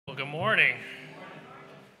Good morning.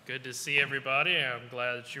 Good to see everybody. I'm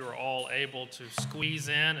glad that you are all able to squeeze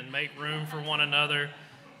in and make room for one another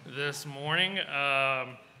this morning. Yeah,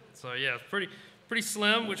 pretty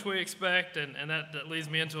slim, which we expect, and that leads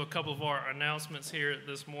me into a couple of our announcements here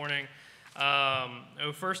this morning.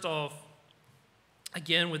 First off,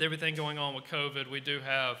 again, with everything going on with COVID, we do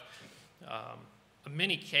have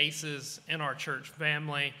many cases in our church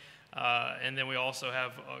family. And then we also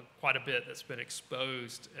have quite a bit that's been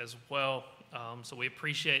exposed as well. So we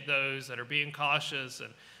appreciate those that are being cautious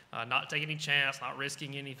and not taking any chance, not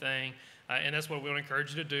risking anything. And that's what we want to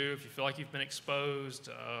encourage you to do. If you feel like you've been exposed,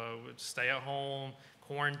 stay at home,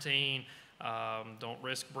 quarantine. Don't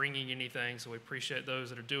risk bringing anything. So we appreciate those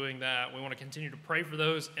that are doing that. We want to continue to pray for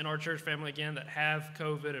those in our church family, again, that have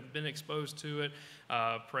COVID and been exposed to it.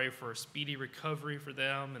 Pray for a speedy recovery for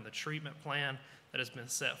them and the treatment plan that has been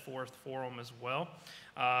set forth for them as well.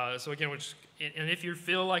 So again, and if you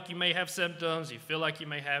feel like you may have symptoms, you feel like you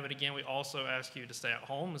may have it, again, we also ask you to stay at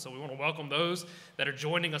home. And so we want to welcome those that are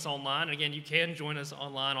joining us online. And again, you can join us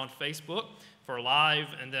online on Facebook for live,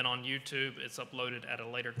 and then on YouTube, it's uploaded at a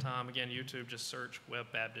later time. Again, YouTube, just search Webb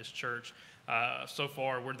Baptist Church. So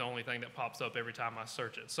far, we're the only thing that pops up every time I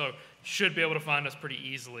search it. So you should be able to find us pretty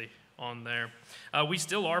easily on there. We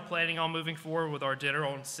still are planning on moving forward with our dinner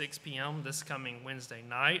on 6 p.m. this coming Wednesday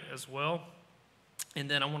night as well. And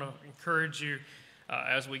then I want to encourage you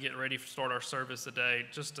as we get ready to start our service today,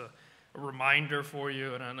 just a reminder for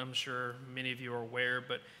you, and I'm sure many of you are aware,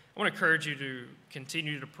 but I want to encourage you to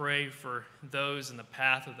continue to pray for those in the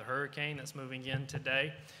path of the hurricane that's moving in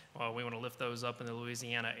today. We want to lift those up in the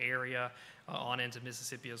Louisiana area, on into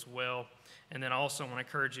Mississippi as well. And then also I want to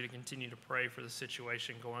encourage you to continue to pray for the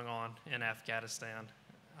situation going on in Afghanistan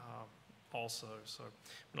also. So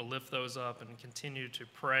I'm going to lift those up and continue to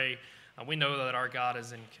pray. We know that our God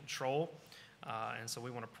is in control, and so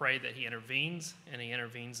we want to pray that he intervenes, and he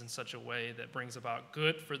intervenes in such a way that brings about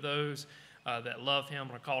good for those that love him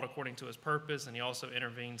and are called according to his purpose, and he also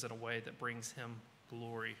intervenes in a way that brings him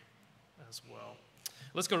glory as well.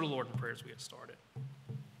 Let's go to the Lord in prayer as we get started.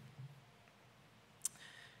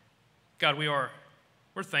 God, we're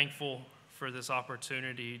thankful for this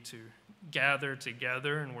opportunity to gather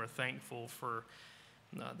together, and we're thankful for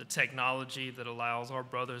the technology that allows our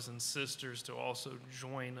brothers and sisters to also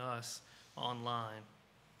join us online.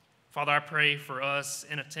 Father, I pray for us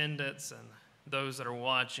in attendance and those that are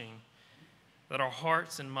watching, that our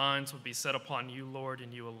hearts and minds would be set upon you, Lord,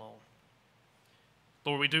 and you alone.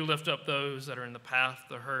 Lord, we do lift up those that are in the path of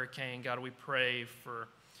the hurricane. God, we pray for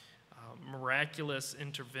miraculous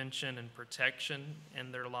intervention and protection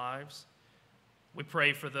in their lives. We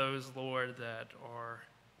pray for those, Lord, that are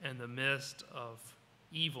in the midst of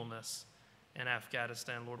evilness in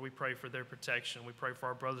Afghanistan. Lord, we pray for their protection. We pray for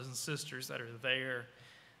our brothers and sisters that are there,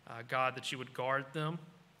 God, that you would guard them.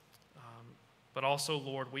 But also,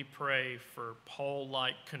 Lord, we pray for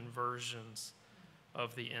Paul-like conversions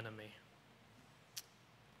of the enemy.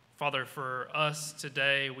 Father, for us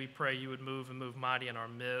today, we pray you would move mighty in our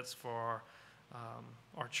midst for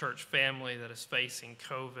our church family that is facing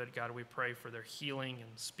COVID. God, we pray for their healing and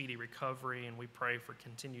speedy recovery, and we pray for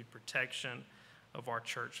continued protection of our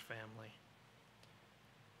church family.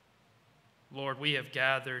 Lord, we have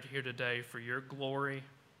gathered here today for your glory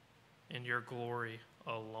and your glory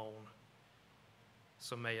alone.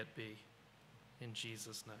 So may it be. In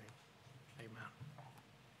Jesus' name, amen.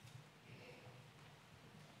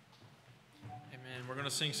 Amen. We're going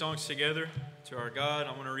to sing songs together to our God.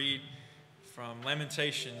 I'm going to read from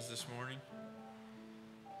Lamentations this morning,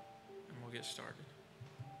 and we'll get started.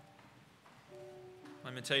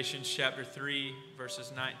 Lamentations chapter 3,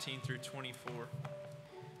 verses 19 through 24. It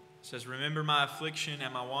says, "Remember my affliction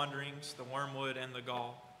and my wanderings, the wormwood and the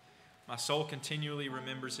gall. My soul continually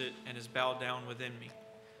remembers it and is bowed down within me.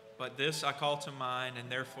 But this I call to mind,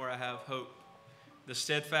 and therefore I have hope. The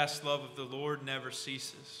steadfast love of the Lord never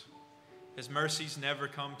ceases. His mercies never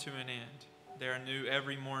come to an end. They are new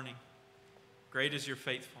every morning. Great is your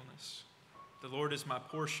faithfulness. The Lord is my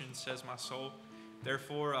portion, says my soul.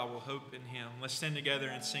 Therefore I will hope in him." Let's stand together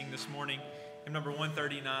and sing this morning. Hymn number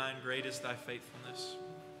 139, "Great is thy faithfulness."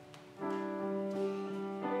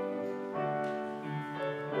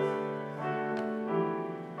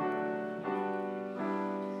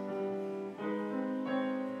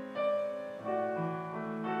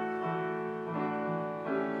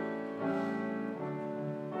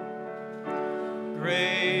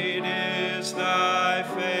 Great is thy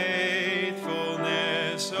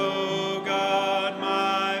faithfulness, O God,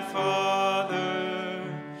 my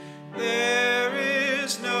Father. There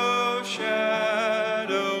is no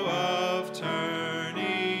shadow of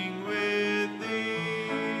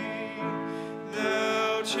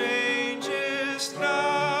changest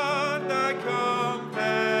not, thy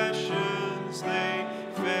compassions, they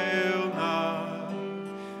fail not.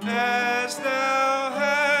 As thou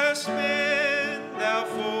hast been, thou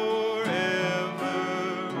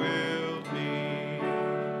forever wilt be.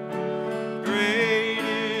 Great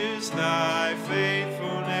is thy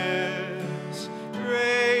faithfulness,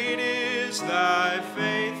 great is thy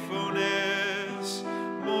faithfulness.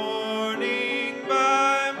 Morning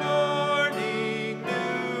by morning,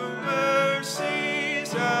 new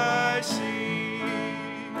mercies I see.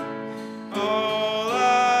 All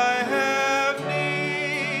I have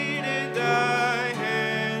needed, thy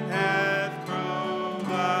hand hath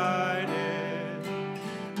provided.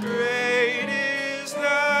 Great is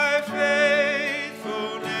thy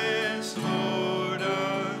faithfulness, Lord,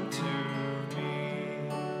 unto me.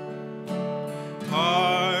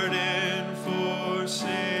 Pardon for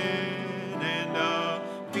sin and a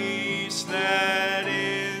peace that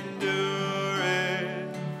endureth.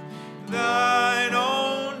 Thine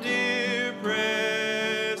own dear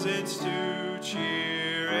presence to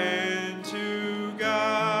cheer and to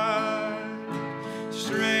guide.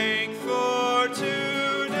 Strength for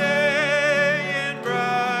today and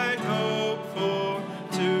bright hope for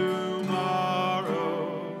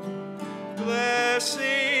tomorrow.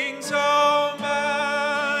 Blessings all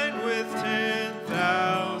mine with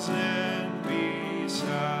 10,000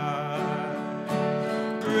 beside.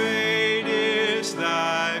 Great is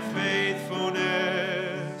thy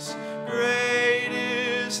faithfulness, great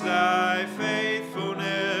is thy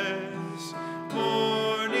faithfulness.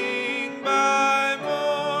 Morning by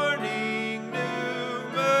morning, new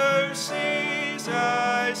mercies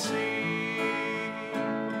I see.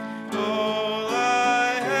 All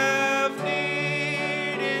I have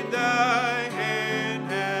needed, thy hand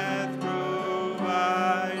hath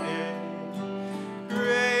provided.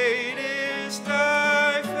 Great is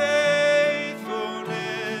thy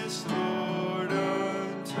faithfulness, Lord,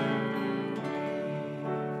 unto me.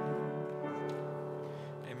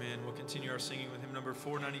 Amen. We'll continue our singing with hymn number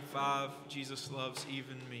 495, Jesus Loves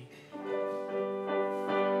Even Me.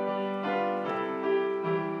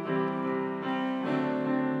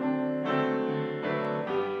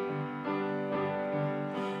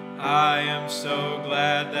 I am so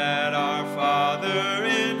glad that our Father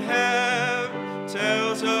in heaven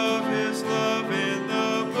tells of his love in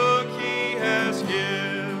the book he has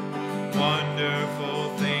given.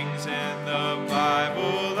 Wonderful things in the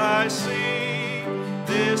Bible I see.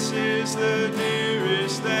 This is the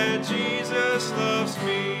dearest that Jesus loves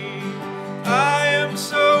me. I am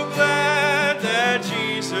so glad that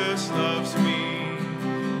Jesus loves me.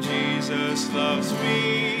 Jesus loves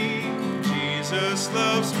me. Jesus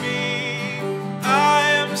loves me. I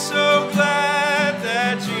am so glad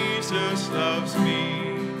that Jesus loves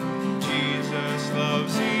me. Jesus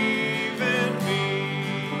loves even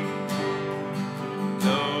me.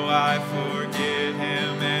 Though I forget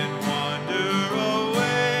him and wander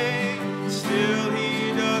away, still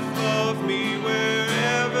he doth love me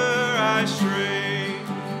wherever I stray.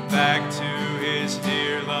 Back to his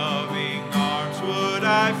dear loving arms would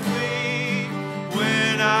I flee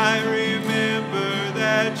when I remember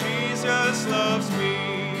that Jesus loves me.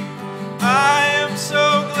 I am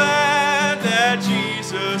so glad that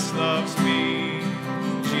Jesus loves me.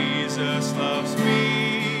 Jesus loves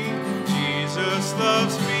me. Jesus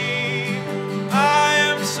loves me. I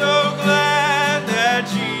am so glad that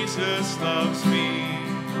Jesus loves me.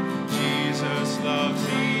 Jesus loves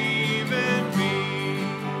even me.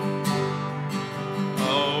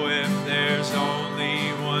 Oh, if there's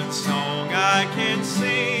only one song I can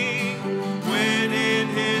sing, when in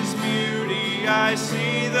his beauty I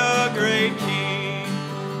see the great King,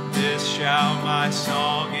 this shall my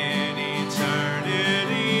song in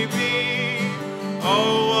eternity be.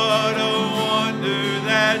 Oh, what a wonder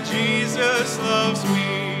that Jesus loves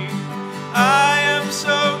me. I am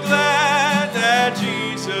so glad that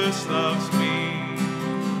Jesus loves me.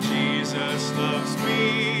 Jesus loves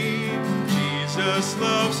me. Jesus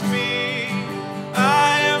loves me.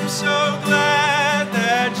 I am so glad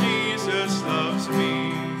that Jesus loves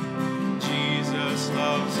me. Jesus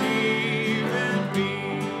loves even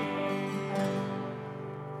me.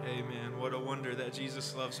 Amen. What a wonder that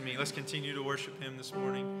Jesus loves me. Let's continue to worship him this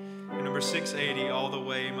morning. In number 680, All the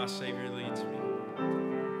Way My Savior Leads Me.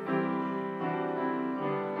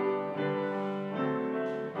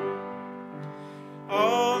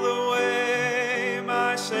 All the way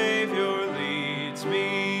my Savior leads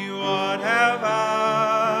me, what have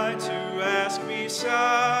I to ask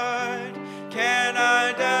beside? Can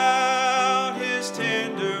I doubt his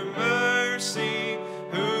tender mercy,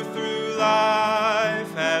 who through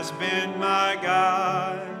life has been my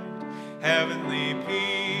guide?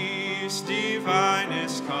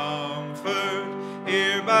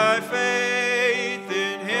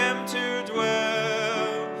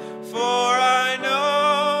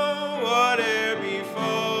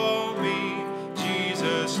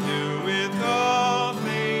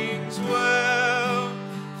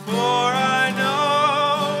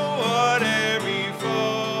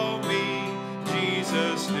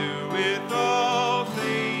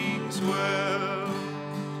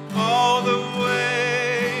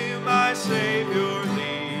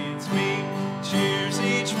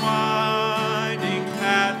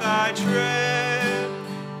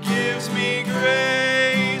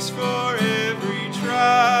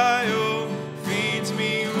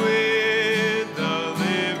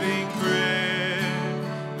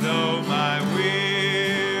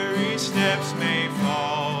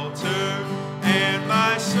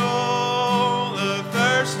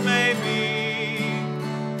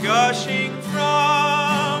 gushing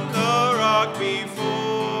from the rock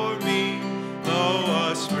before me. Lo,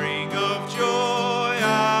 a spring of joy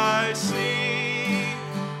I see,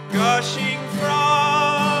 gushing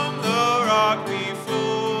from the rock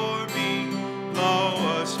before me.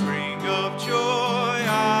 Lo, a spring of joy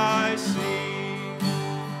I see.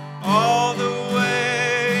 All the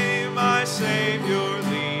way my Savior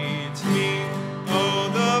leads me, oh,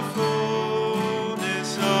 the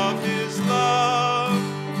fullness of his love.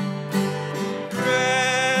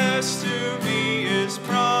 Rest to me is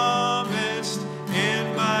promised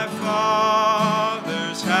in my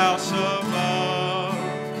Father's house above.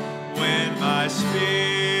 When my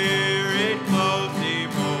spirit clothed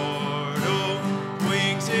immortal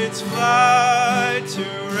wings its flight to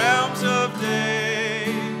realms of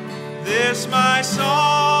day, this my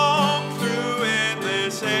song through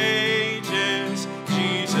endless ages,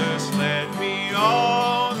 Jesus led me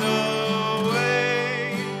all the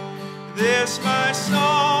way. This my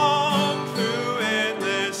song through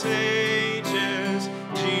endless ages,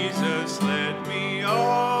 Jesus led me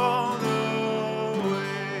all the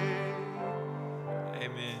way.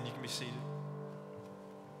 Amen. You can be seated.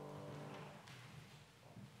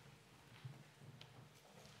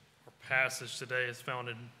 Our passage today is found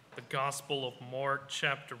in the Gospel of Mark,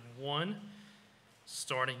 chapter 1,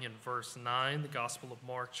 starting in verse 9. The Gospel of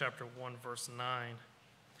Mark, chapter 1, verse 9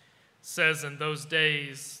 says, "In those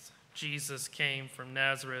days Jesus came from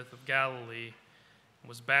Nazareth of Galilee and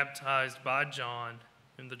was baptized by John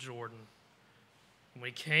in the Jordan. When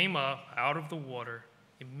he came up out of the water,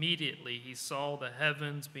 immediately he saw the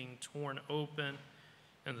heavens being torn open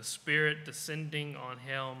and the Spirit descending on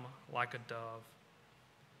him like a dove.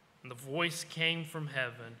 And the voice came from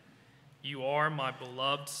heaven, 'You are my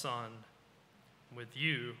beloved Son. With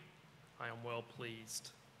you I am well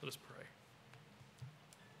pleased.'" Let us pray.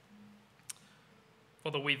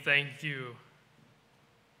 Father, we thank you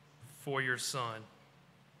for your Son.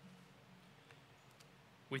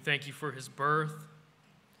 We thank you for his birth,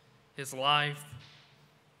 his life,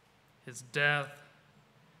 his death,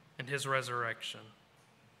 and his resurrection.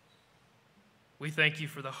 We thank you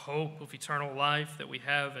for the hope of eternal life that we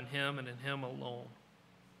have in him and in him alone.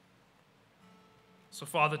 So,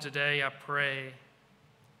 Father, today I pray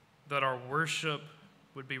that our worship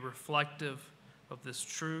would be reflective of this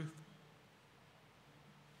truth.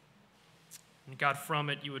 And God, from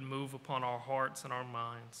it, you would move upon our hearts and our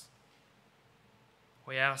minds.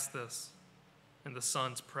 We ask this in the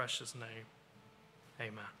Son's precious name.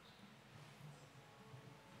 Amen.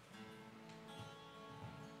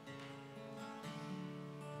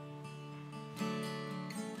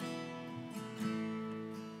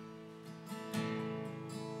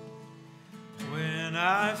 When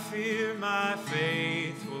I fear my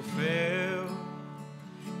faith will fail,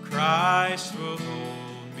 Christ will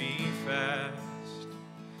hold me fast.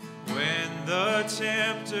 When the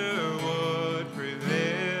tempter would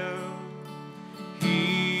prevail,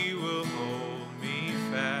 he will hold me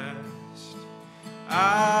fast.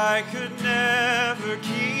 I could never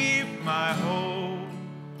keep my hold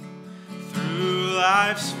through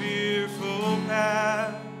life's fearful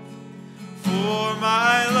path, for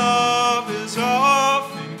my love is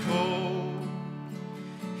often cold.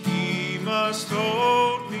 He must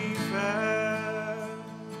hold me fast.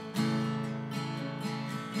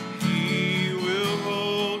 He will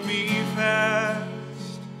hold me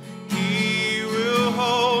fast. He will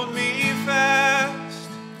hold me fast.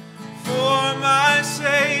 For my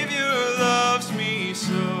Savior loves me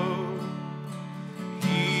so.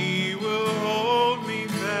 He will hold me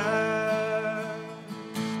fast.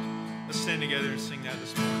 Let's stand together and sing that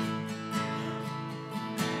this morning.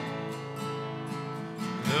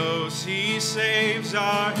 Those he saves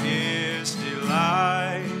are his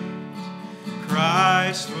delight.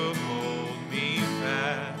 Christ will hold me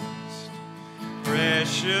fast.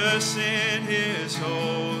 Precious in his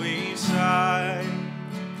holy sight,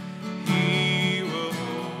 he will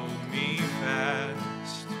hold me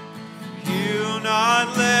fast. He'll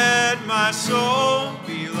not let my soul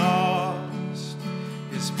be lost.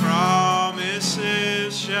 His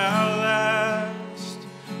promises shall last.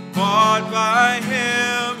 Bought by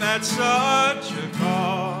him at such a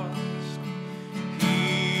cost,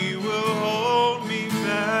 he will hold me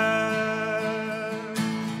fast.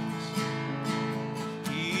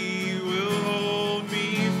 He will hold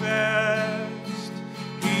me fast.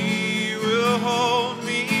 He will hold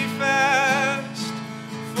me fast.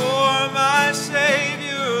 For my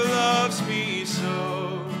Savior loves me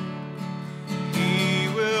so. He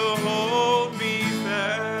will hold me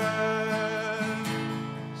fast.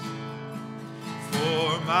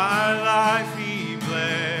 For my life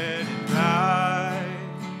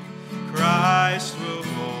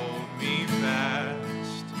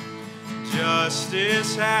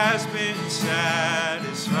justice has been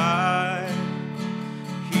satisfied.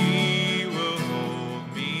 He will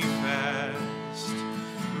hold me fast,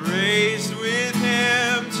 raised with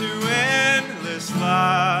him to endless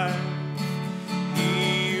life.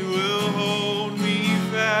 He will hold me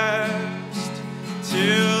fast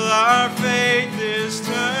till our faith is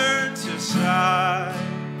turned to sight.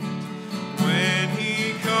 When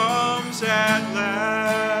he comes at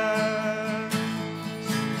last,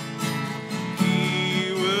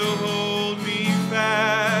 he will hold me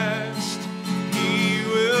fast. He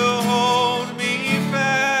will hold me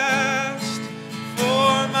fast,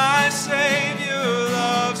 for my Savior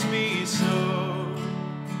loves me so.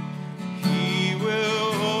 He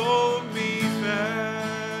will hold me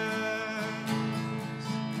fast.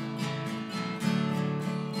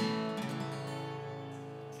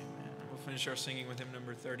 Amen. We'll finish our singing with hymn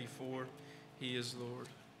number 34, He is Lord.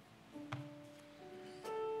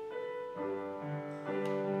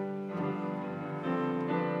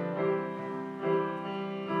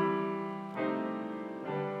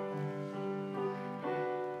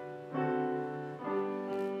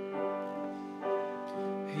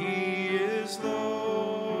 He is Lord,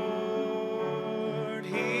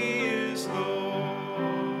 He is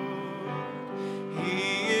Lord.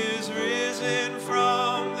 He is risen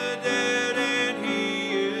from the dead, and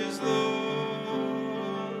He is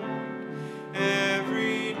Lord.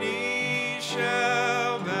 Every knee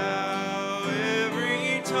shall bow,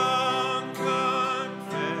 every tongue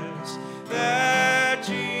confess that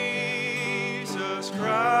Jesus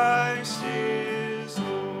Christ is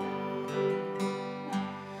Lord.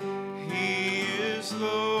 He is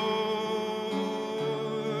Lord,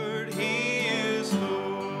 He is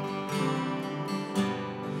Lord.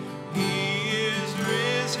 He is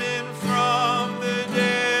risen from the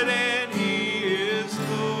dead, and He is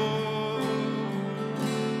Lord.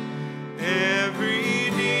 Every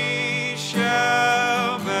knee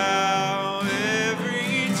shall bow,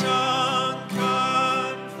 every tongue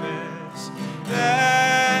confess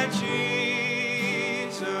that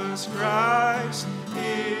Jesus Christ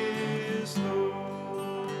is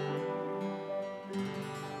Lord.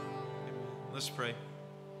 Let's pray.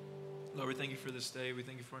 Lord, we thank you for this day. We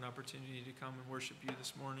thank you for an opportunity to come and worship you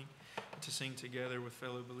this morning, to sing together with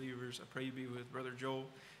fellow believers. I pray you be with Brother Joel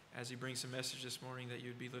as he brings a message this morning, that you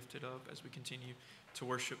would be lifted up as we continue to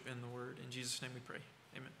worship in the Word. In Jesus' name we pray.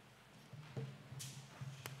 Amen.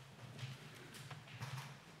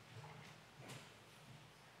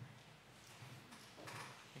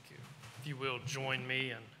 Thank you. If you will join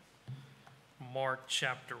me in Mark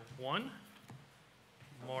chapter 1.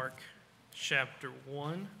 Mark chapter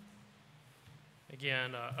 1.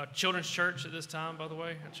 Again, a children's church at this time, by the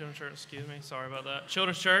way. A children's church, excuse me. Sorry about that.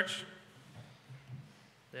 Children's church.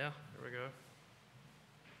 Yeah, there we go.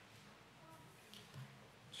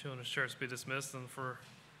 Children's church be dismissed. And for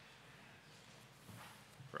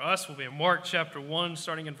us, we'll be in Mark chapter 1,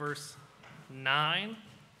 starting in verse 9.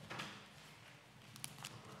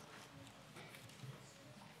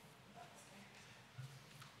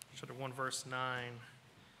 Chapter 1, verse 9.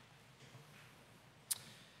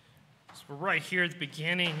 So we're right here at the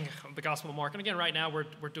beginning of the Gospel of Mark. And again, right now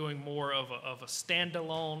we're doing more of a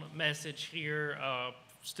standalone message here,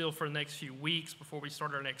 still for the next few weeks before we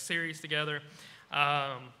start our next series together.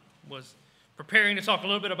 Was preparing to talk a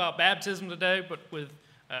little bit about baptism today, but with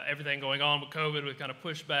everything going on with COVID, we kind of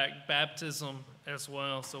pushed back baptism as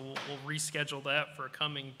well. So we'll reschedule that for a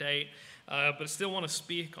coming date. But I still want to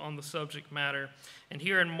speak on the subject matter. And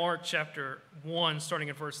here in Mark chapter 1,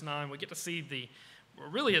 starting at verse 9, we get to see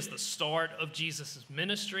really is the start of Jesus'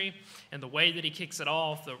 ministry and the way that he kicks it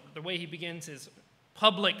off, the way he begins his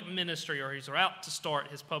public ministry, or he's about to start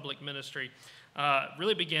his public ministry,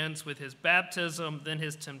 really begins with his baptism, then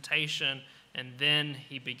his temptation, and then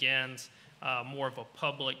he begins more of a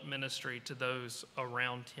public ministry to those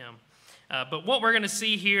around him. But what we're going to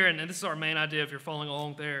see here, and this is our main idea if you're following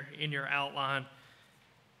along there in your outline,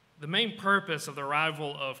 the main purpose of the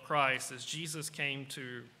arrival of Christ is Jesus came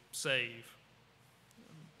to save.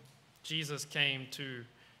 Jesus came to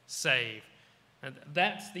save. And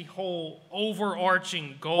that's the whole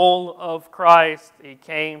overarching goal of Christ. He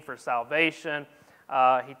came for salvation.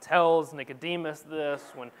 He tells Nicodemus this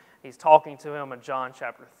when he's talking to him in John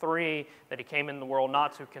chapter 3, that he came in the world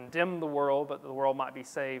not to condemn the world, but the world might be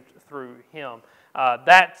saved through him.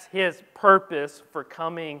 That's his purpose for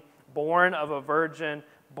coming, born of a virgin,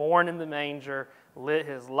 born in the manger,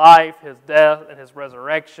 his life, his death, and his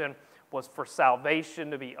resurrection was for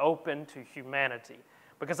salvation to be open to humanity.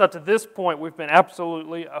 Because up to this point, we've been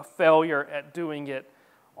absolutely a failure at doing it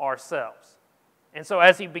ourselves. And so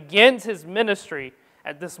as he begins his ministry,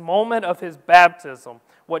 At this moment of his baptism,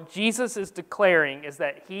 what Jesus is declaring is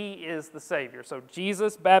that he is the Savior. So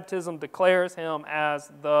Jesus' baptism declares him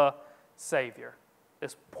as the Savior.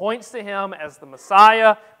 This points to him as the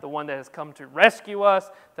Messiah, the one that has come to rescue us,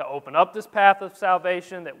 to open up this path of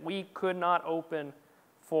salvation that we could not open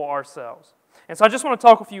for ourselves. And so I just want to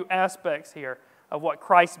talk a few aspects here of what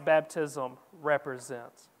Christ's baptism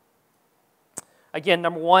represents. Again,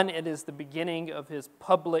 number one, it is the beginning of his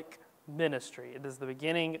public ministry. It is the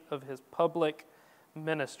beginning of his public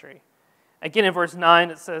ministry. Again, in verse 9,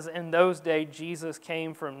 it says, "In those days Jesus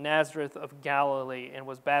came from Nazareth of Galilee and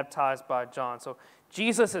was baptized by John." So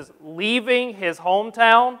Jesus is leaving his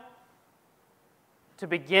hometown to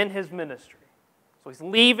begin his ministry. So he's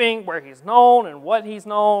leaving where he's known and what he's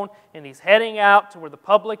known, and he's heading out to where the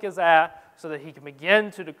public is at so that he can begin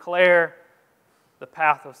to declare the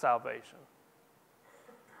path of salvation.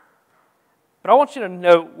 But I want you to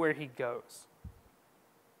note where he goes.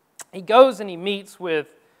 He goes and he meets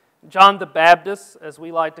with John the Baptist, as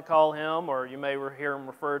we like to call him, or you may hear him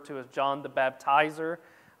referred to as John the Baptizer.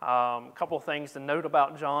 A couple of things to note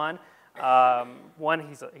about John. One,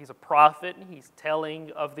 he's a prophet. He's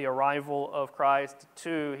telling of the arrival of Christ.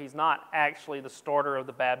 Two, he's not actually the starter of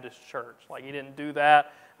the Baptist church. Like, he didn't do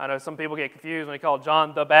that. I know some people get confused when they call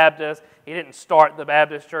John the Baptist. He didn't start the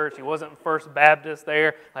Baptist church. He wasn't the first Baptist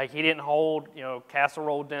there. Like, he didn't hold,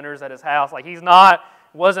 casserole dinners at his house. Like,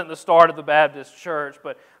 wasn't the start of the Baptist church,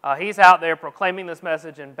 but he's out there proclaiming this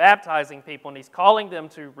message and baptizing people, and he's calling them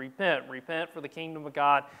to repent. Repent, for the kingdom of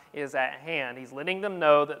God is at hand. He's letting them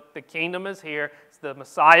know that the kingdom is here, the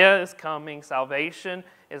Messiah is coming, salvation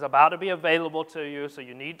is about to be available to you, so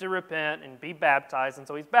you need to repent and be baptized, and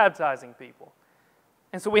so he's baptizing people.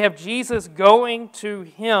 And so we have Jesus going to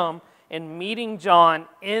him and meeting John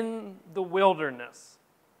in the wilderness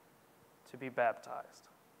to be baptized.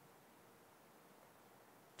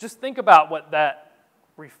 Just think about what that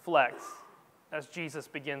reflects as Jesus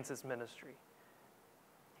begins his ministry.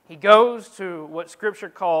 He goes to what Scripture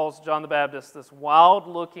calls John the Baptist, this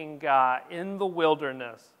wild-looking guy in the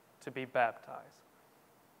wilderness, to be baptized.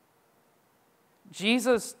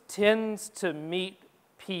 Jesus tends to meet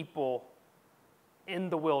people in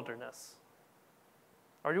the wilderness.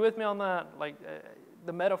 Are you with me on that? Like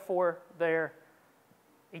the metaphor there?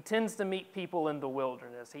 He tends to meet people in the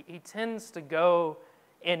wilderness. He tends to go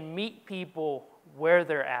and meet people where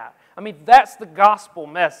they're at. I mean, that's the gospel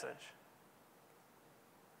message.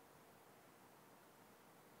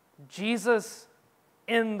 Jesus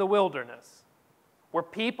in the wilderness, where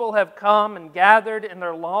people have come and gathered in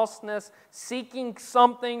their lostness, seeking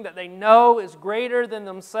something that they know is greater than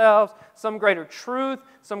themselves, some greater truth,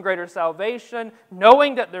 some greater salvation,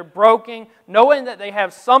 knowing that they're broken, knowing that they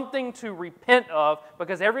have something to repent of,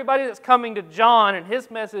 because everybody that's coming to John and his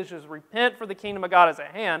message is repent, for the kingdom of God is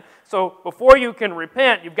at hand. So before you can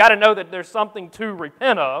repent, you've got to know that there's something to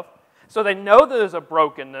repent of. So they know that there's a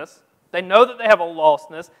brokenness. They know that they have a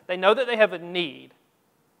lostness. They know that they have a need.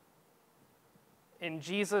 And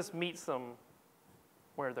Jesus meets them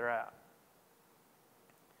where they're at.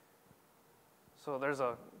 So there's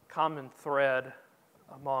a common thread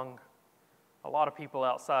among a lot of people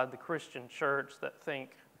outside the Christian church that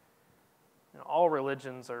think all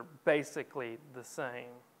religions are basically the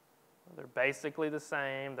same. They're basically the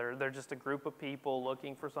same. They're just a group of people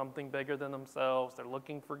looking for something bigger than themselves. They're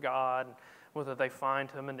looking for God, whether they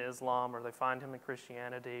find him in Islam or they find him in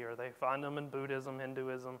Christianity or they find him in Buddhism,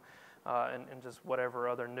 Hinduism, and just whatever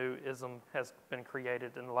other new ism has been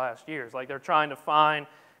created in the last years. Like, they're trying to find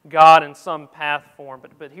God in some path form.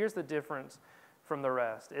 But here's the difference from the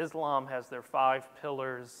rest. Islam has their 5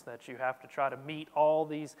 pillars that you have to try to meet all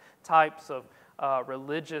these types of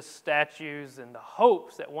religious statues in the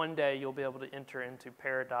hopes that one day you'll be able to enter into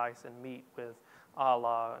paradise and meet with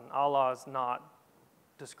Allah. And Allah is not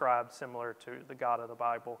described similar to the God of the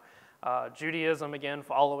Bible. Judaism, again,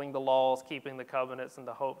 following the laws, keeping the covenants in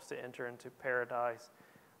the hopes to enter into paradise.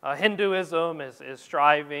 Hinduism is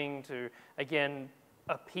striving to, again,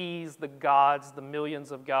 appease the gods, the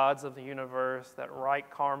millions of gods of the universe, that right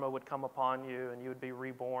karma would come upon you and you would be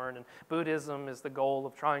reborn. And Buddhism is the goal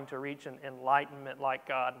of trying to reach an enlightenment like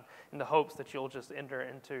God in the hopes that you'll just enter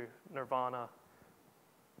into nirvana.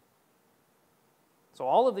 So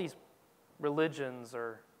all of these religions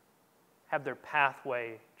have their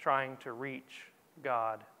pathway trying to reach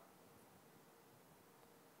God.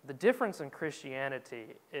 The difference in Christianity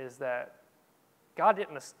is that God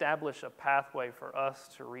didn't establish a pathway for us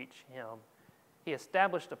to reach him. He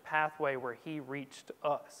established a pathway where he reached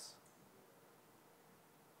us.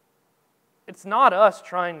 It's not us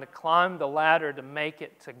trying to climb the ladder to make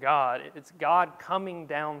it to God. It's God coming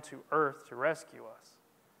down to earth to rescue us.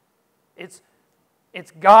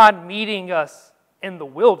 It's God meeting us in the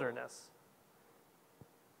wilderness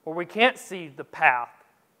where we can't see the path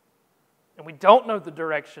and we don't know the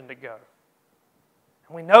direction to go.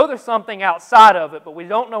 And we know there's something outside of it, but we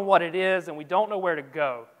don't know what it is and we don't know where to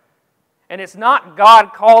go. And it's not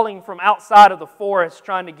God calling from outside of the forest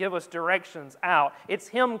trying to give us directions out. It's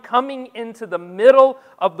Him coming into the middle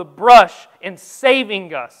of the brush and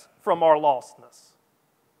saving us from our lostness.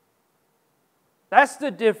 That's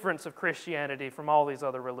the difference of Christianity from all these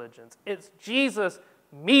other religions. It's Jesus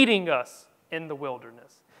meeting us in the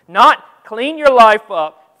wilderness. Not clean your life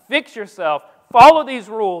up, fix yourself, follow these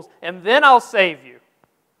rules, and then I'll save you.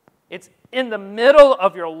 It's in the middle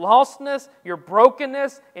of your lostness, your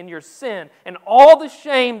brokenness, and your sin, and all the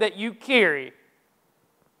shame that you carry.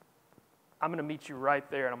 I'm going to meet you right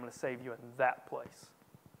there, and I'm going to save you in that place.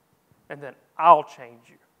 And then I'll change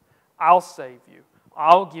you. I'll save you.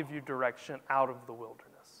 I'll give you direction out of the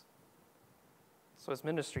wilderness. So His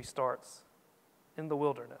ministry starts in the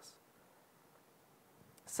wilderness.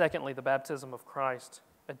 Secondly, the baptism of Christ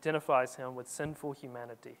identifies Him with sinful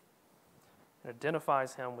humanity. It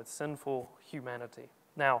identifies Him with sinful humanity.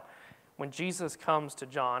 Now, when Jesus comes to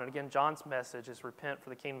John, and again, John's message is repent for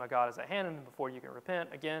the kingdom of God is at hand, and before you can repent,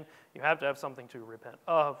 again, you have to have something to repent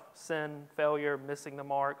of. Sin, failure, missing the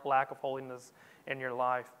mark, lack of holiness in your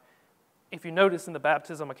life. If you notice in the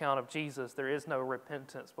baptism account of Jesus, there is no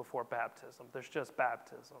repentance before baptism. There's just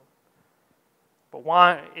baptism. But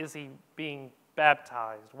why is He being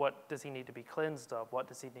baptized? What does He need to be cleansed of? What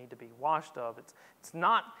does He need to be washed of? It's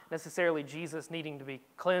not necessarily Jesus needing to be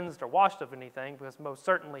cleansed or washed of anything, because most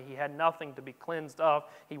certainly He had nothing to be cleansed of.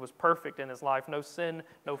 He was perfect in His life. No sin,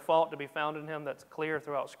 no fault to be found in Him. That's clear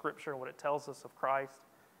throughout Scripture, what it tells us of Christ.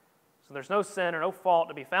 So there's no sin or no fault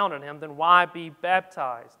to be found in Him. Then why be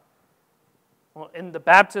baptized? Well, in the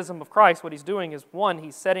baptism of Christ, what He's doing is, one,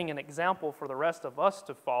 He's setting an example for the rest of us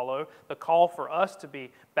to follow, the call for us to be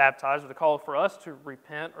baptized, or the call for us to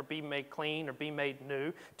repent or be made clean or be made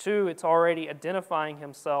new. Two, it's already identifying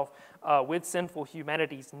Himself with sinful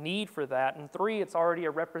humanity's need for that. And three, it's already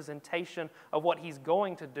a representation of what He's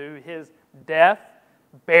going to do, His death,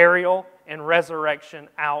 burial, and resurrection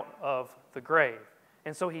out of the grave.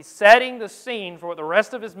 And so He's setting the scene for what the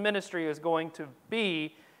rest of His ministry is going to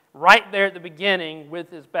be right there at the beginning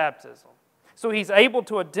with His baptism. So He's able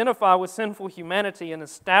to identify with sinful humanity and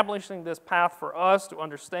establishing this path for us to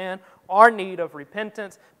understand our need of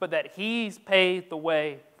repentance, but that He's paid the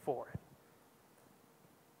way for it.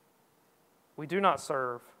 We do not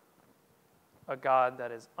serve a God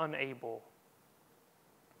that is unable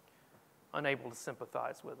to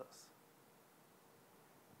sympathize with us.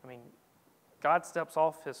 I mean, God steps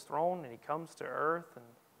off His throne and He comes to earth and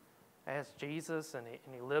as Jesus, and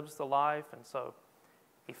he lives the life, and so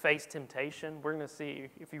He faced temptation. We're going to see,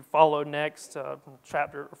 if you follow next,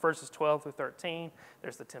 verses 12 through 13,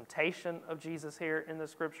 there's the temptation of Jesus here in the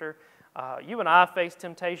Scripture. You and I face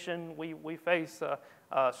temptation. We face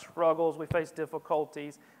struggles. We face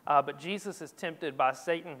difficulties. But Jesus is tempted by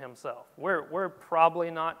Satan himself. We're probably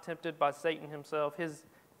not tempted by Satan himself. His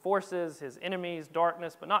forces, his enemies,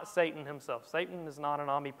 darkness, but not Satan himself. Satan is not an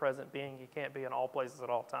omnipresent being. He can't be in all places at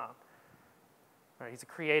all times. He's a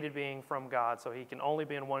created being from God, so He can only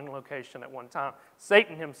be in one location at one time.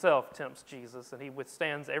 Satan himself tempts Jesus, and He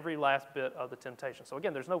withstands every last bit of the temptation. So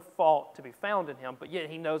again, there's no fault to be found in Him, but yet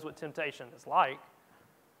He knows what temptation is like.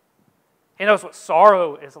 He knows what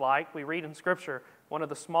sorrow is like. We read in Scripture, one of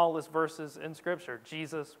the smallest verses in Scripture,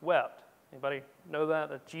 Jesus wept. Anybody know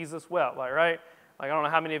that Jesus wept, right? Like, I don't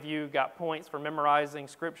know how many of you got points for memorizing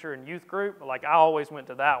Scripture in youth group, but I always went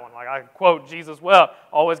to that one. I quote Jesus wept.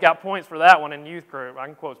 Always got points for that one in youth group. I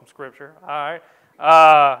can quote some Scripture. All right.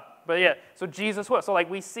 But yeah, so Jesus wept. So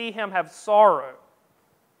we see Him have sorrow.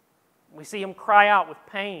 We see Him cry out with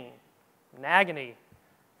pain and agony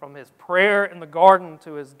from His prayer in the garden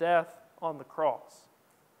to His death on the cross.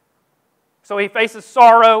 So He faces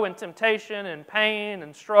sorrow and temptation and pain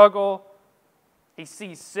and struggle. He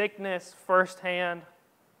sees sickness firsthand.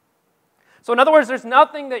 So in other words, there's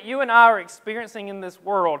nothing that you and I are experiencing in this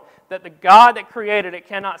world that the God that created it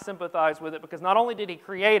cannot sympathize with it, because not only did He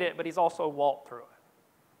create it, but He's also walked through it.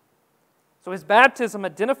 So His baptism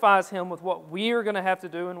identifies Him with what we are going to have to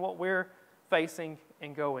do and what we're facing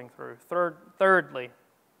and going through. Thirdly,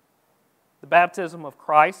 the baptism of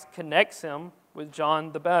Christ connects Him with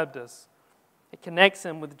John the Baptist. It connects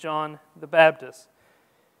Him with John the Baptist.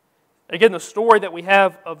 Again, the story that we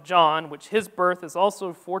have of John, which his birth is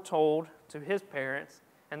also foretold to his parents,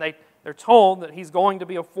 and they're told that he's going to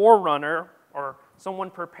be a forerunner or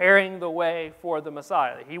someone preparing the way for the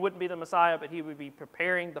Messiah. He wouldn't be the Messiah, but he would be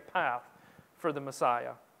preparing the path for the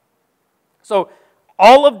Messiah. So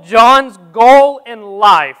all of John's goal in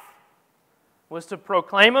life was to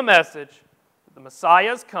proclaim a message that the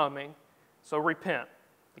Messiah is coming, so repent.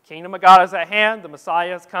 The kingdom of God is at hand, the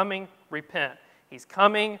Messiah is coming, repent. He's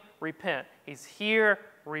coming, repent. He's here,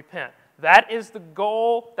 repent. That is the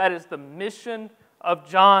goal, that is the mission of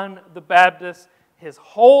John the Baptist. His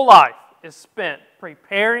whole life is spent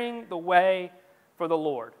preparing the way for the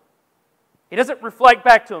Lord. He doesn't reflect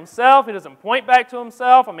back to himself. He doesn't point back to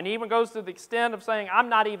himself. I mean, he even goes to the extent of saying, I'm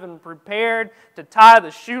not even prepared to tie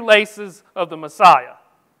the shoelaces of the Messiah.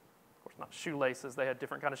 Of course, not shoelaces. They had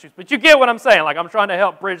different kind of shoes. But you get what I'm saying. Like, I'm trying to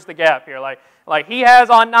help bridge the gap here. Like he has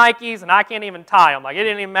on Nikes, and I can't even tie them. Like, it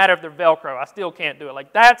didn't even matter if they're Velcro. I still can't do it.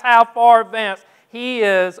 Like, that's how far advanced he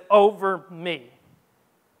is over me.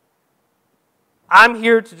 I'm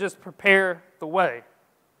here to just prepare the way.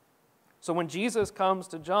 So when Jesus comes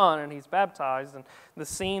to John and he's baptized, and the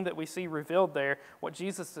scene that we see revealed there, what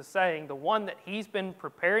Jesus is saying, the one that he's been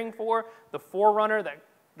preparing for, the forerunner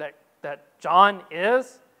that John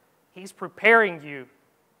is, he's preparing you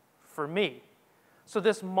for me. So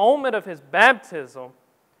this moment of his baptism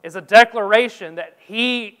is a declaration that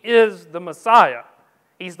he is the Messiah.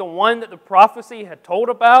 He's the one that the prophecy had told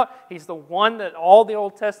about. He's the one that all the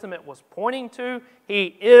Old Testament was pointing to. He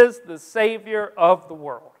is the Savior of the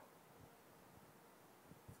world.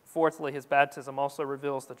 Fourthly, his baptism also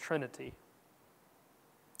reveals the Trinity.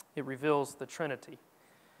 It reveals the Trinity.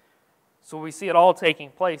 So we see it all taking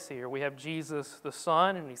place here. We have Jesus the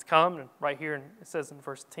Son, and he's come, and right here it says in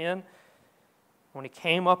verse 10, when he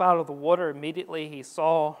came up out of the water, immediately he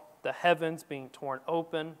saw the heavens being torn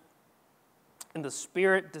open, and the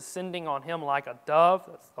Spirit descending on him like a dove.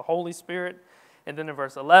 That's the Holy Spirit. And then in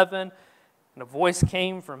verse 11, and a voice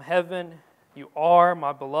came from heaven, you are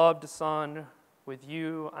my beloved Son, with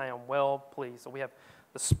you I am well pleased. So we have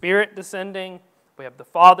the Spirit descending, we have the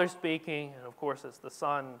Father speaking, and of course it's the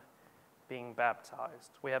Son being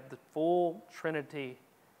baptized. We have the full Trinity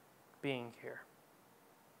being here.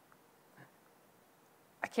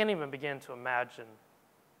 I can't even begin to imagine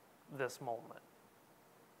this moment.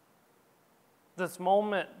 This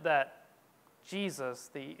moment that Jesus,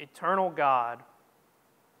 the eternal God,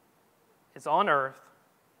 is on earth,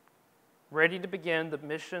 ready to begin the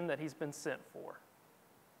mission that he's been sent for.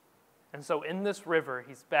 And so in this river,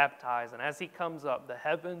 he's baptized, and as he comes up, the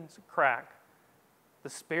heavens crack, the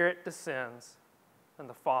Spirit descends, and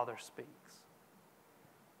the Father speaks.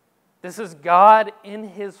 This is God in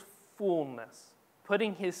his fullness,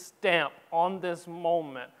 putting his stamp on this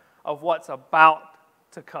moment of what's about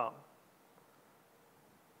to come.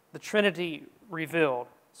 The Trinity revealed.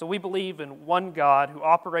 So we believe in one God who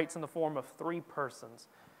operates in the form of three persons: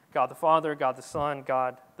 God the Father, God the Son,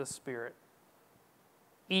 God the Spirit.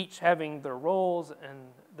 Each having their roles and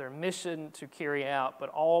their mission to carry out, but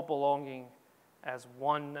all belonging as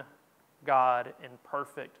one God in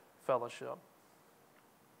perfect fellowship.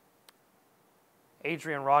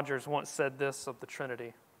 Adrian Rogers once said this of the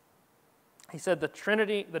Trinity. He said,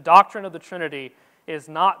 the doctrine of the Trinity is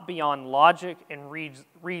not beyond logic and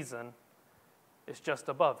reason, it's just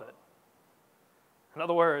above it. In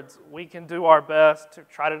other words, we can do our best to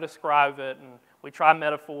try to describe it, and we try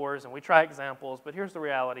metaphors and we try examples, but here's the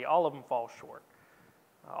reality: all of them fall short.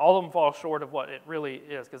 All of them fall short of what it really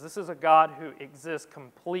is, because this is a God who exists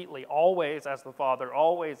completely, always as the Father,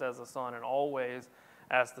 always as the Son, and always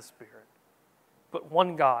as the Spirit. But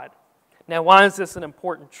one God. Now, why is this an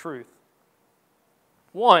important truth?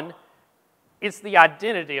 One, it's the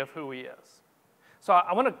identity of who He is. So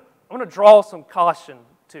I want to draw some caution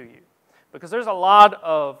to you, because there's a lot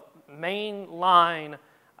of mainline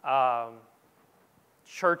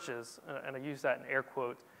churches, and I use that in air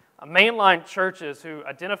quotes, mainline churches who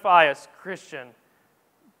identify as Christian,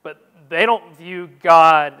 but they don't view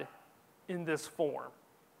God in this form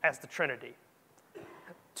as the Trinity.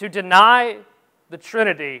 To deny the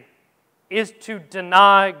Trinity is to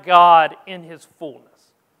deny God in His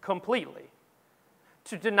fullness, completely.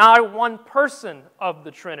 To deny one person of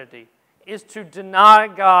the Trinity is to deny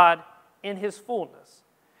God in His fullness.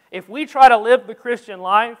 If we try to live the Christian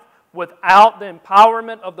life without the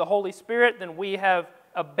empowerment of the Holy Spirit, then we have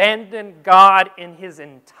abandoned God in His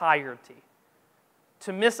entirety.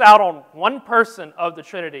 To miss out on one person of the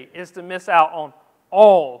Trinity is to miss out on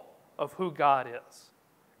all of who God is.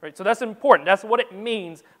 Right? So that's important. That's what it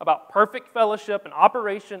means about perfect fellowship and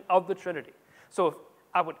operation of the Trinity. So if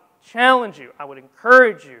I would challenge you, I would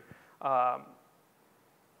encourage you,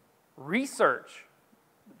 research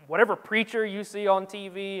whatever preacher you see on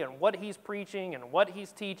TV and what he's preaching and what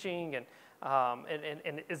he's teaching, and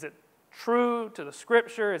is it true to the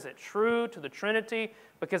Scripture? Is it true to the Trinity?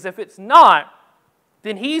 Because if it's not,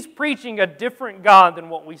 then he's preaching a different God than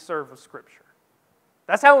what we serve with Scripture.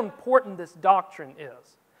 That's how important this doctrine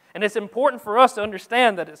is. And it's important for us to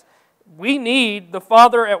understand that we need the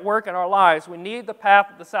Father at work in our lives. We need the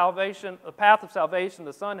path of salvation.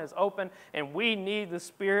 The Son has opened, and we need the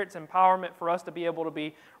Spirit's empowerment for us to be able to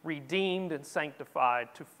be redeemed and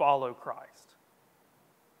sanctified to follow Christ.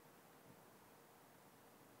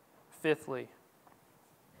 Fifthly,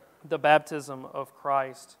 the baptism of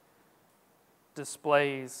Christ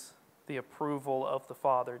displays the approval of the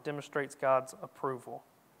Father. It demonstrates God's approval.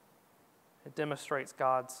 It demonstrates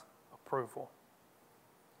God's approval.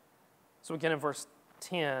 So again in verse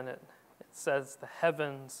 10, it says the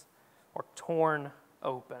heavens are torn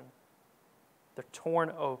open. They're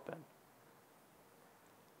torn open.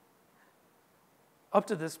 Up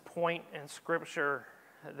to this point in Scripture,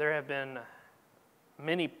 there have been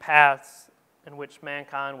many paths in which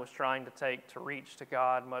mankind was trying to take to reach to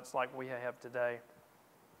God, much like we have today.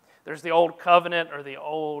 There's the old covenant or the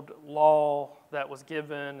old law that was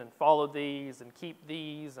given, and follow these and keep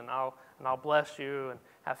these, and I'll bless you, and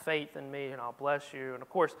have faith in me and I'll bless you. And of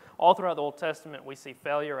course, all throughout the Old Testament, we see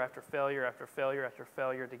failure after failure after failure after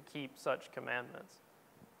failure to keep such commandments.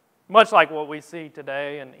 Much like what we see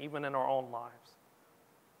today and even in our own lives.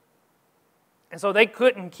 And so they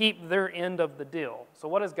couldn't keep their end of the deal. So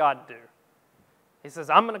what does God do? He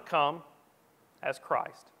says, I'm going to come as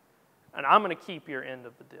Christ, and I'm going to keep your end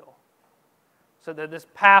of the deal so that this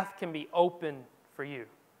path can be open for you.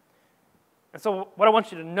 And so what I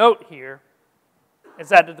want you to note here is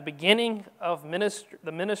that at the beginning of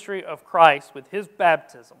the ministry of Christ with his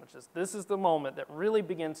baptism, this is the moment that really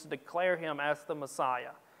begins to declare him as the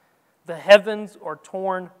Messiah, the heavens are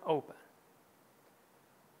torn open.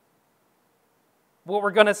 What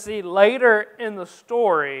we're going to see later in the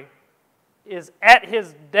story is at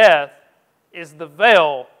his death is the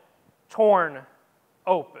veil torn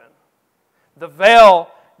open. The veil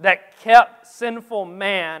that kept sinful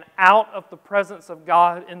man out of the presence of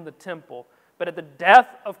God in the temple. But at the death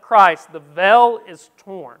of Christ, the veil is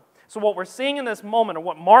torn. So what we're seeing in this moment, and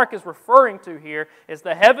what Mark is referring to here, is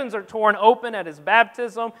the heavens are torn open at his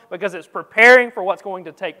baptism because it's preparing for what's going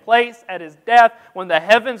to take place at his death, when the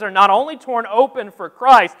heavens are not only torn open for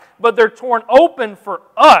Christ, but they're torn open for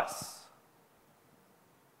us.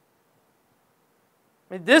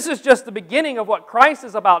 I mean, this is just the beginning of what Christ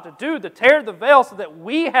is about to do, to tear the veil so that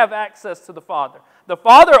we have access to the Father. The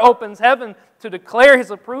Father opens heaven to declare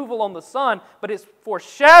his approval on the Son, but it's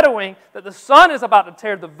foreshadowing that the Son is about to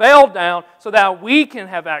tear the veil down so that we can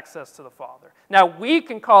have access to the Father. Now we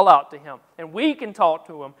can call out to him, and we can talk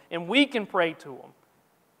to him, and we can pray to him.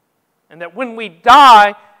 And that when we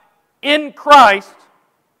die in Christ,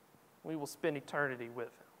 we will spend eternity with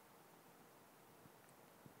him.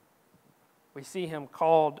 We see him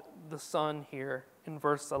called the Son here in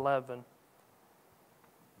verse 11.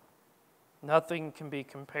 Nothing can be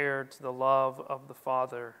compared to the love of the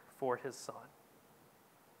Father for his Son.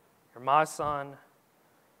 You're my Son,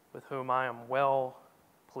 with whom I am well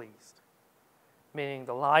pleased. Meaning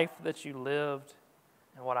the life that you lived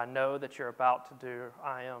and what I know that you're about to do,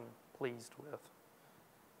 I am pleased with.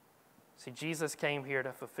 See, Jesus came here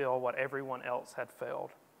to fulfill what everyone else had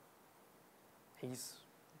failed. He's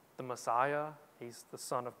the Messiah, he's the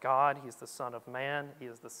Son of God, he's the Son of Man, he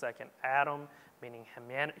is the second Adam, meaning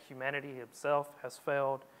humanity himself has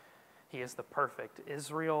failed. He is the perfect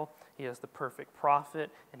Israel, he is the perfect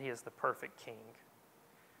prophet, and he is the perfect king.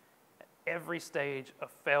 At every stage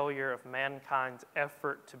of failure of mankind's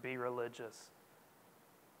effort to be religious,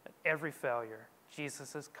 at every failure,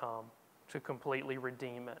 Jesus has come to completely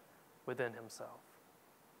redeem it within himself.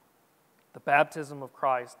 The baptism of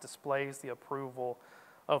Christ displays the approval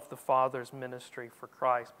of the Father's ministry for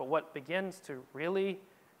Christ. But what begins to really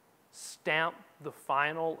stamp the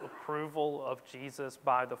final approval of Jesus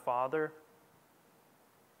by the Father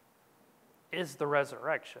is the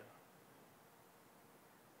resurrection.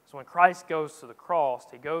 So when Christ goes to the cross,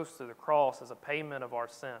 he goes to the cross as a payment of our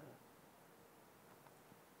sin.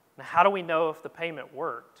 Now, how do we know if the payment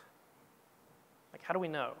worked? Like, how do we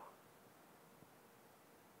know?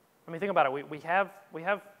 I mean, think about it. We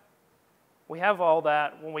have all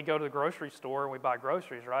that when we go to the grocery store and we buy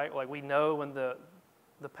groceries, right? Like, we know when the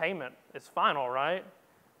payment is final, right?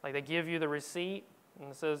 Like, they give you the receipt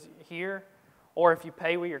and it says here. Or if you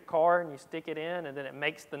pay with your card and you stick it in and then it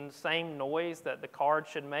makes the same noise that the card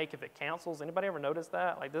should make if it cancels. Anybody ever notice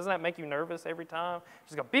that? Like, doesn't that make you nervous every time?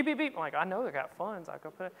 Just go beep, beep, beep. I'm like, I know they got funds. I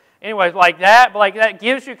go put it. Anyways, like that. But like that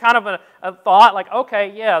gives you kind of a thought. Like,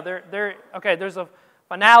 okay, yeah, there's a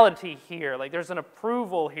finality here. Like, there's an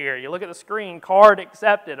approval here. You look at the screen, card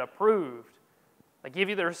accepted, approved. They give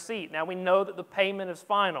you the receipt. Now we know that the payment is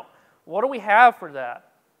final. What do we have for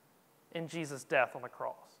that in Jesus' death on the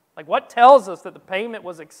cross? Like, what tells us that the payment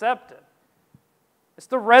was accepted? It's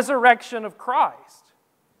the resurrection of Christ.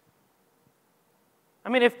 I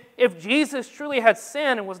mean, if Jesus truly had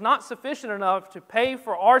sinned and was not sufficient enough to pay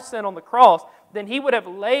for our sin on the cross, then he would have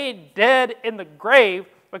laid dead in the grave,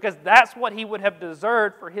 because that's what he would have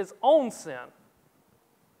deserved for his own sin.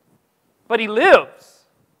 But he lives.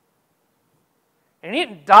 And he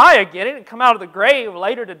didn't die again. He didn't come out of the grave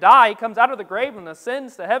later to die. He comes out of the grave and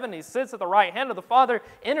ascends to heaven. He sits at the right hand of the Father,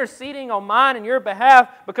 interceding on mine and your behalf,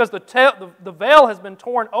 because the veil has been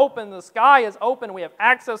torn open. The sky is open. We have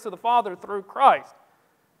access to the Father through Christ.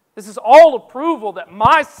 This is all approval that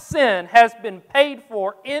my sin has been paid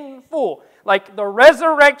for in full. Like, the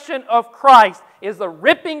resurrection of Christ is the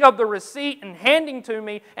ripping of the receipt and handing to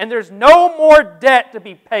me, and there's no more debt to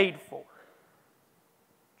be paid for.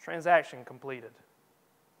 Transaction completed.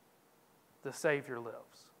 The Savior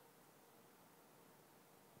lives.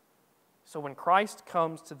 So when Christ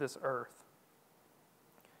comes to this earth,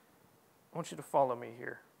 I want you to follow me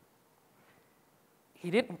here.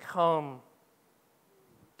 He didn't come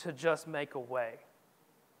to just make a way.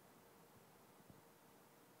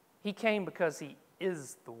 He came because he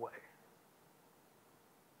is the way.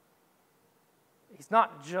 He's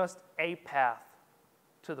not just a path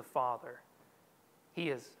to the Father. He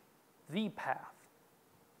is the path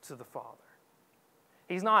to the Father.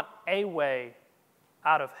 He's not a way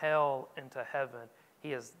out of hell into heaven.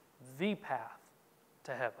 He is the path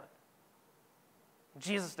to heaven.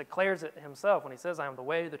 Jesus declares it himself when he says, I am the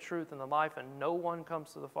way, the truth, and the life, and no one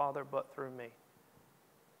comes to the Father but through me.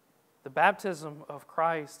 The baptism of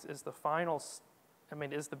Christ is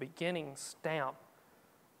is the beginning stamp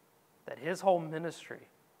that his whole ministry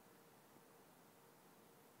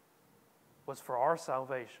was for our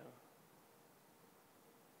salvation.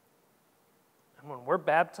 And when we're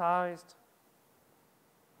baptized,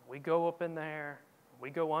 we go up in there, we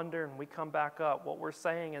go under, and we come back up, what we're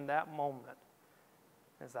saying in that moment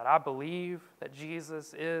is that I believe that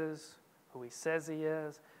Jesus is who he says he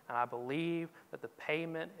is, and I believe that the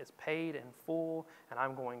payment is paid in full, and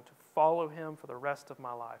I'm going to follow him for the rest of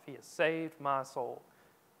my life. He has saved my soul.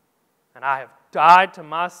 And I have died to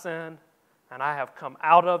my sin, and I have come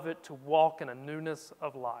out of it to walk in a newness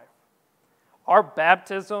of life. Our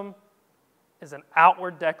baptism is an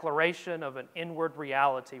outward declaration of an inward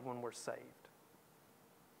reality when we're saved.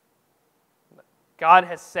 God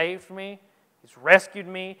has saved me. He's rescued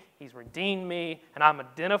me, he's redeemed me, and I'm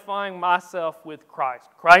identifying myself with Christ.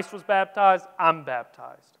 Christ was baptized, I'm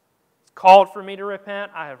baptized. He's called for me to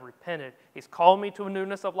repent, I have repented. He's called me to a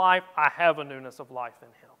newness of life, I have a newness of life in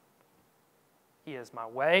him. He is my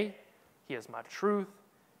way, he is my truth,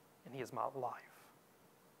 and he is my life.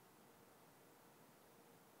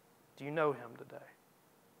 Do you know him today?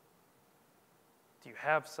 Do you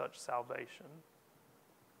have such salvation?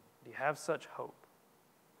 Do you have such hope?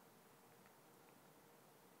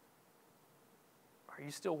 Are you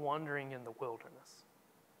still wandering in the wilderness?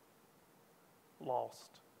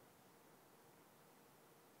 Lost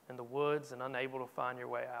in the woods and unable to find your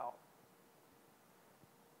way out?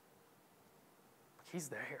 He's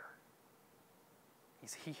there.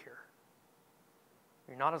 He's here.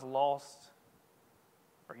 You're not as lost,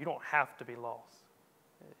 or you don't have to be lost.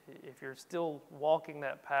 If you're still walking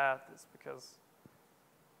that path, it's because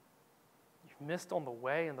you've missed on the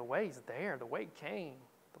way, and the way's there. The way came.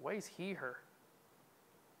 The way's here.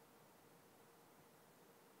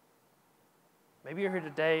 Maybe you're here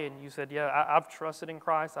today and you said, yeah, I've trusted in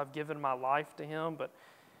Christ, I've given my life to him, but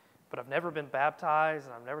I've never been baptized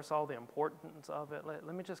and I've never saw the importance of it.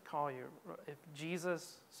 Let me just call you. If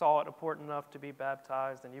Jesus saw it important enough to be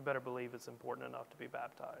baptized, then you better believe it's important enough to be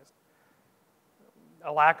baptized.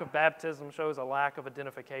 A lack of baptism shows a lack of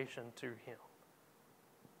identification to him.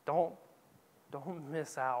 Don't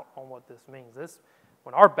miss out on what this means.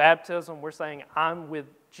 When our baptism, we're saying, I'm with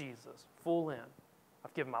Jesus, full in.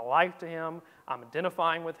 I've given my life to him. I'm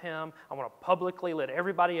identifying with him. I want to publicly let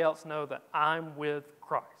everybody else know that I'm with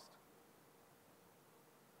Christ.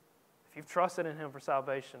 If you've trusted in him for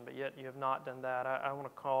salvation, but yet you have not done that, I want to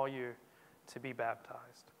call you to be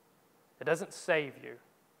baptized. It doesn't save you,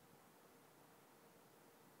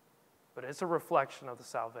 but it's a reflection of the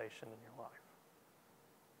salvation in your life.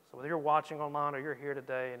 So whether you're watching online or you're here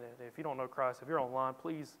today, and if you don't know Christ, if you're online,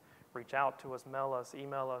 please reach out to us, mail us,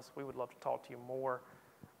 email us. We would love to talk to you more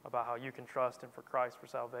about how you can trust him for Christ for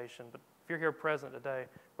salvation. But if you're here present today,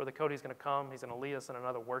 Brother Cody's going to come. He's going to lead us in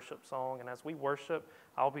another worship song. And as we worship,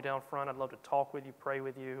 I'll be down front. I'd love to talk with you, pray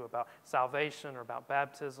with you about salvation or about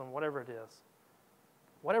baptism, whatever it is.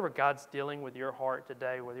 whatever God's dealing with your heart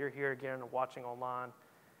today, whether you're here again or watching online,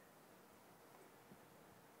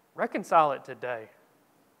 reconcile it today.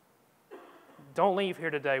 Don't leave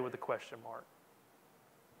here today with a question mark.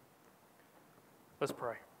 Let's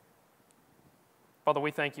pray. Father,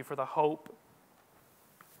 we thank you for the hope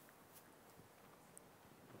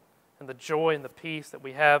and the joy and the peace that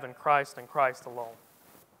we have in Christ and Christ alone.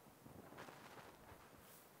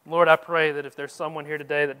 Lord, I pray that if there's someone here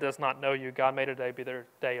today that does not know you, God, may today be their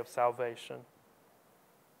day of salvation.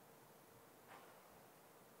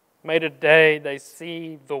 May today they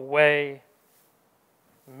see the way.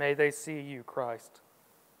 May they see you, Christ.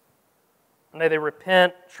 May they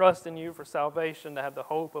repent, trust in you for salvation, to have the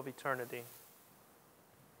hope of eternity.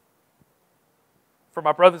 For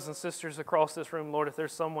my brothers and sisters across this room, Lord, if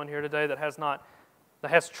there's someone here today that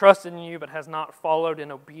has trusted in you but has not followed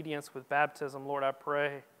in obedience with baptism, Lord, I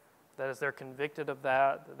pray that as they're convicted of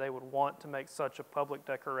that they would want to make such a public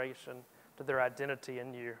declaration to their identity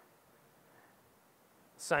in you.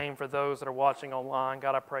 Same for those that are watching online.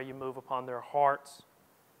 God, I pray you move upon their hearts.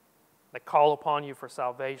 They call upon you for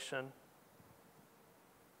salvation.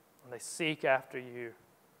 And they seek after you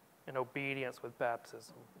in obedience with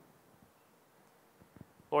baptism.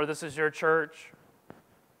 Lord, this is your church.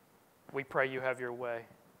 We pray you have your way.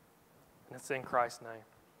 And it's in Christ's name.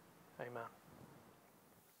 Amen.